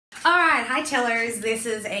Alright, hi cellos. This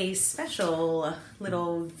is a special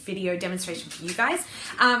little video demonstration for you guys.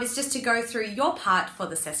 It's just to go through your part for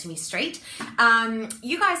the Sesame Street.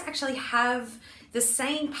 You guys actually have the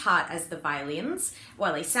same part as the violins.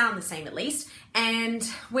 Well, they sound the same at least. And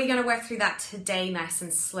we're going to work through that today nice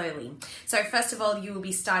and slowly. So first of all, you will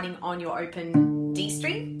be starting on your open D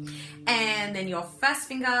string. And then your first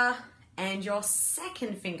finger and your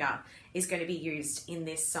second finger is going to be used in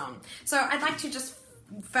this song. So I'd like to just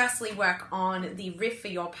firstly work on the riff for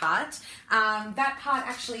your part. That part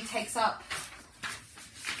actually takes up,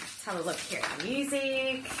 let's have a look here at the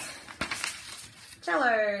music.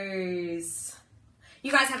 Cellos.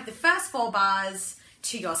 You guys have the first 4 bars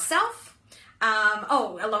to yourself,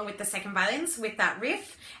 along with the second violins with that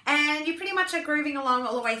riff, and you pretty much are grooving along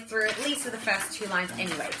all the way through, at least for the first 2 lines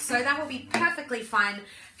anyway. So that will be perfectly fine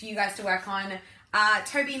for you guys to work on.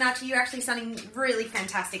 Toby and Archie, you're actually sounding really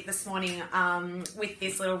fantastic this morning with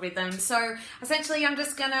this little rhythm. So essentially I'm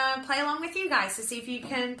just going to play along with you guys to see if you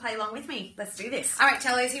can play along with me. Let's do this. All right,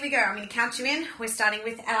 cellos, here we go. I'm going to count you in. We're starting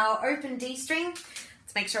with our open D string.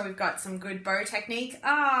 Let's make sure we've got some good bow technique.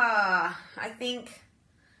 I think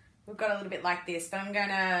we've got a little bit like this, but I'm going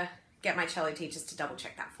to get my cello teachers to double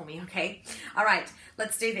check that for me, okay? All right,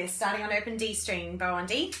 let's do this. Starting on open D string, bow on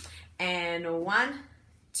D, and 1,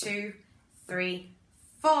 2, 3,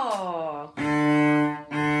 4.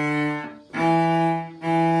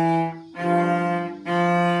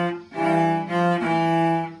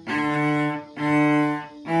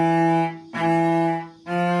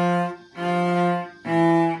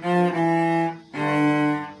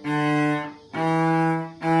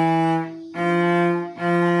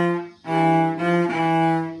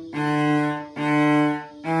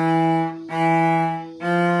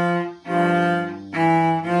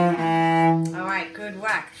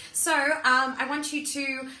 So I want you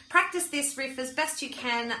to practice this riff as best you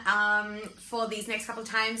can for these next couple of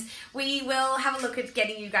times. We will have a look at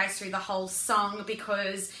getting you guys through the whole song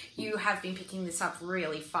because you have been picking this up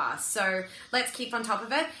really fast. So let's keep on top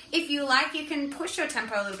of it. If you like, you can push your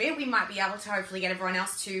tempo a little bit. We might be able to hopefully get everyone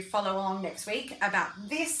else to follow along next week about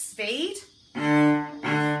this speed.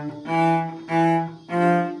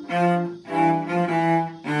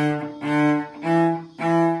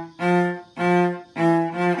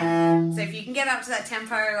 Up to that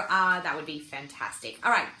tempo, that would be fantastic.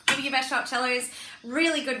 All right, give it your best shot, cellos.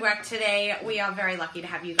 Really good work today. We are very lucky to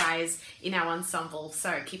have you guys in our ensemble,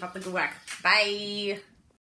 so keep up the good work. Bye.